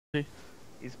He's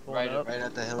pulling up. Right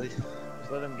at the heli. Just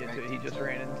let him get to it. He just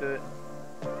ran into it.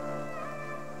 Oh,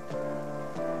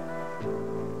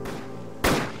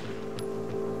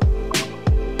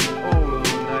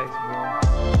 nice,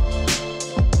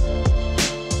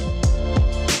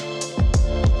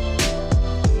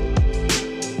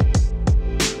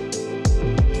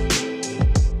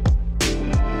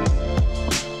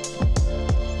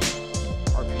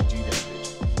 RPG that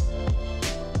bitch.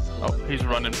 Oh, he's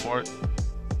running for it.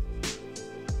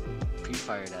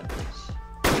 Pre-fire that bitch.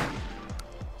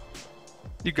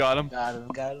 You got him. Got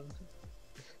him.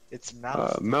 It's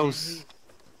mouse. Mouse.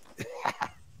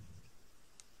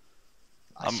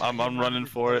 I'm running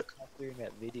for it. In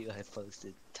that video I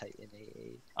posted, Titan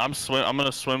AA. I'm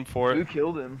gonna swim for Who it.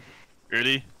 killed him?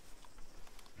 Really?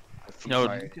 No.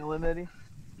 Did you kill him, Eddie?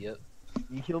 Yep.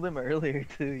 You killed him earlier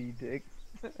too, you dick.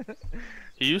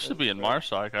 He used to be in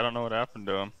Marsoc. I don't know what happened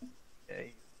to him. Yeah,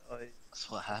 That's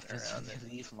what happens when you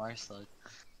leave Marslug.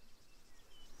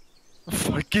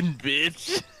 Fucking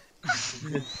bitch.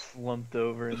 just slumped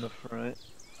over in the front.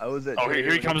 I was at. Oh, here he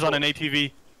Trader comes when on an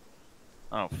ATV.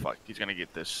 Oh fuck, he's gonna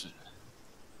get this.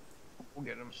 We'll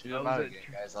get him. Shoot him out again,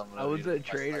 guys. I was at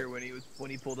Trader when he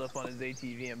pulled up on his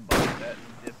ATV and bought that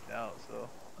and dipped out. So.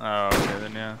 Oh, okay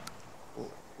then, yeah.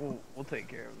 We'll take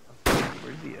care of him.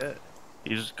 Where's he at?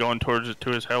 He's going towards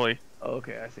to his heli. Oh,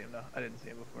 okay, I see him now. I didn't see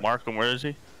him before. Mark him. Where is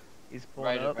he? He's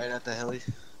pulling up. Right at the heli.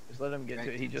 Just let him get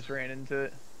to it. He just ran into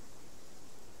it.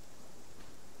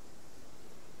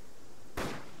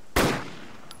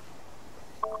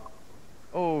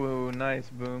 Oh, nice,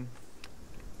 boom.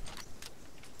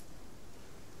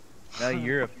 Now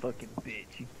you're a fucking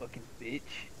bitch, you fucking bitch.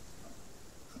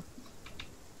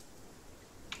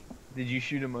 Did you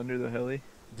shoot him under the heli?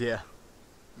 Yeah.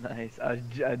 Nice. I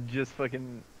just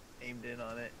fucking aimed in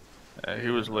on it. He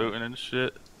was looting and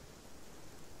shit.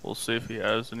 We'll see if he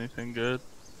has anything good.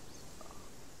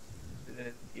 In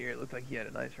his gear, it looked like he had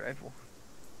a nice rifle.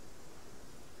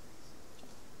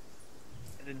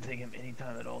 It didn't take him any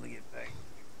time at all to get back.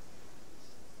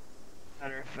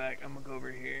 Matter of fact, I'm gonna go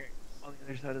over here on the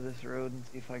other side of this road and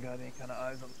see if I got any kind of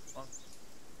eyes on the punk.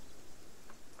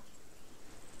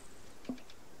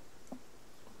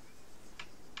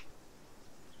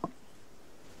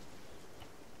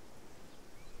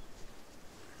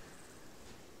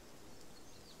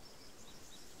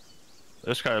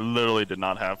 This guy literally did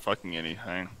not have fucking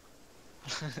anything.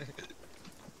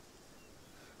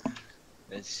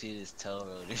 Let's shoot his tail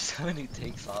rotors when he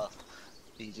takes off.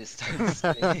 He just starts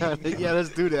spinning. Yeah, let's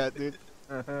do that, dude.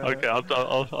 Okay,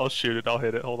 I'll shoot it. I'll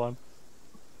hit it. Hold on.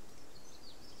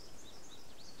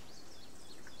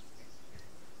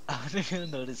 I wouldn't even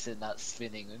notice it not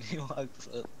spinning when he walks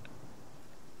up.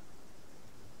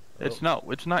 It's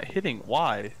not hitting.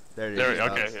 Why? There it There. is.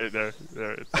 Okay.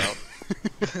 There. It's out.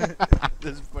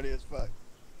 This is funny as fuck.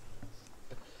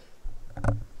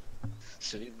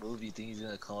 Should we move? You think he's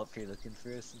gonna come up here looking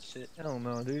for us and shit? I don't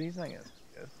know, dude. He's not gonna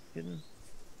see us. Kidding.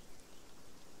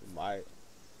 I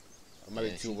might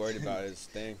be too worried about his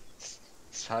thing.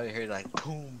 He's probably heard like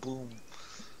boom, boom.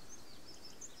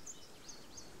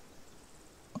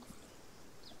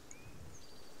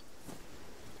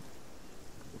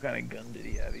 What kind of gun did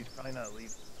he have? He's probably not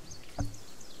leaving.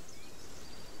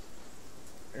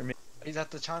 He's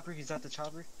at the chopper. He's at the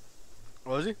chopper.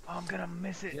 Was he? Oh, I'm gonna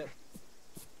miss it. Yep.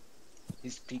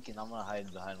 He's peeking. I'm gonna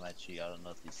hide behind my tree. I don't know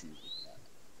if he sees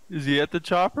me. Is he at the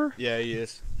chopper? Yeah, he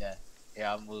is. Yeah,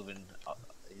 I'm moving.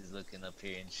 He's looking up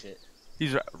here and shit.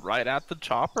 He's right at the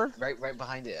chopper. Right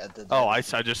behind it at the. Oh, I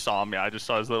just saw him. Yeah, I just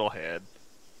saw his little head.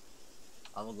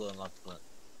 I'm gonna go in my front.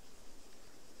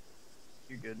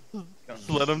 You're good.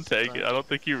 Just let him take it. I don't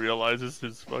think he realizes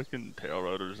his fucking tail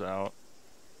rotor's out.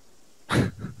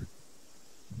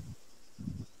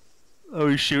 Oh,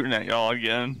 he's shooting at y'all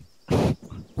again. Wonder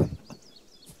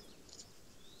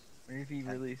if he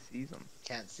really sees him.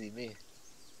 Can't see me.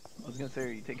 I was gonna say, are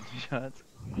you taking shots?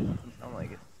 You sound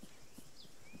like it.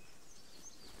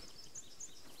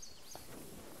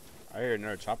 I hear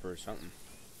another chopper or something.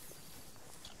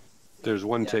 There's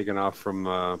one Yeah. taken off from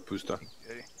Pusta.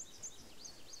 Okay.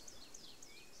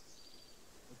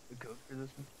 What's the code for this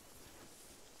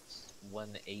one?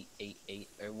 1888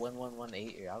 or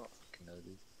 1118 or I don't fucking know,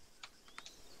 dude.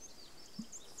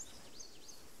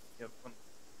 Yep.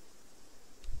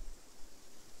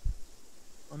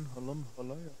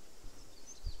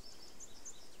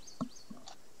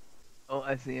 Oh,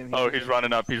 I see him. Oh, he's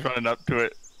running up. He's running up to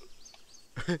it.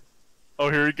 Oh,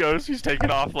 here he goes. He's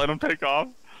taking off. Let him take off.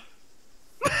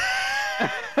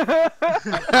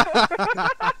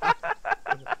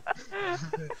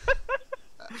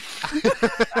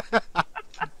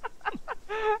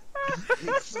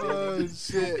 Oh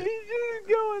shit. He's just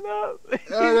going up.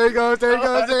 Oh, there he goes, there he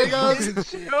goes, there he goes.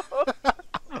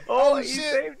 Oh, he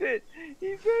shit. saved it. He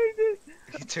saved it.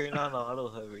 He turned on auto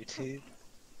hover, dude.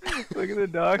 Look at the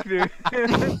doctor.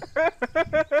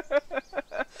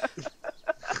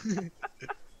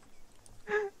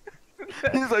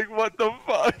 He's like, what the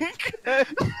fuck?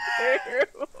 That's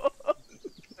terrible.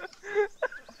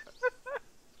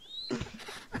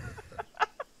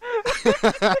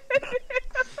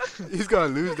 He's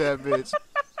gonna lose that bitch.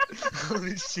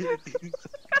 Holy shit, dude.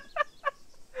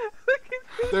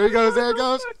 There he goes, there he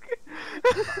goes.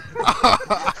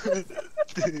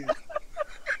 Dude.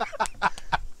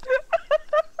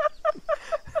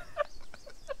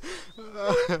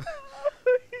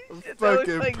 Shit, that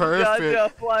Fucking looks like perfect.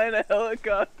 Jaja flying a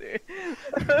helicopter.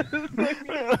 That was fucking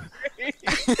great.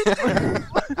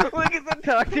 Look at the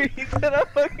doctor. He said I'm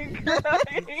fucking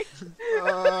crying.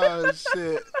 Oh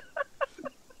shit.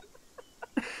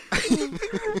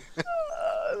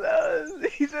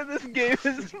 He said this game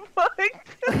is fucked.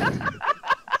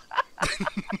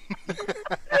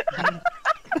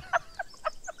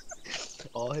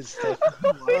 All his stuff.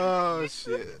 Oh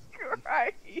shit.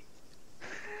 Christ.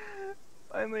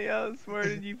 Finally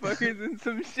outsmarted you fuckers in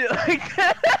some shit like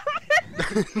that.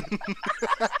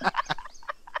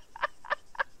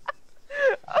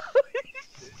 Oh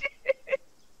shit.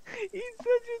 He's such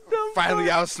a dumb Finally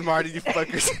fuck. outsmarted you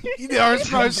fuckers. You did our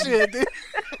smart shit, dude.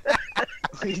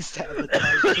 He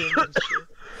sabotaged him and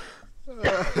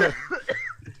shit.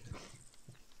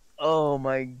 Oh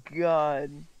my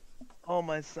god. Oh,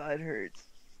 my side hurts.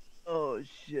 Oh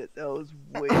shit, that was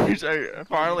way He's like,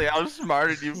 finally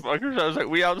outsmarted you fuckers. I was like,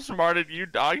 we outsmarted you,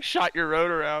 dog. Shot your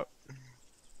rotor out.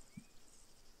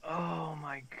 Oh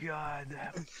my god,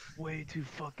 that was way too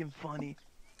fucking funny.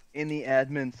 And the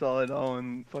admin saw it all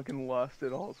and fucking lost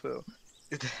it also.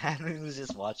 The admin was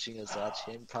just watching us watch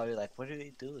him, probably like, what are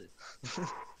they doing?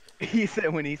 He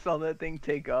said when he saw that thing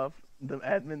take off, the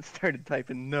admin started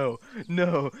typing no,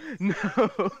 no, no.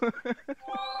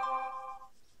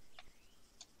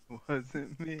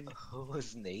 Wasn't me. Who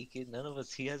was naked? None of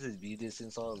us, he has his view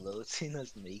distance all low, seen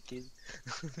us naked.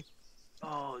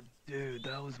 Oh dude,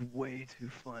 that was way too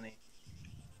funny.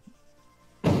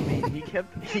 Man, he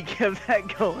kept that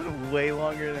going way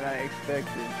longer than I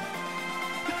expected.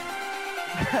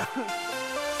 That was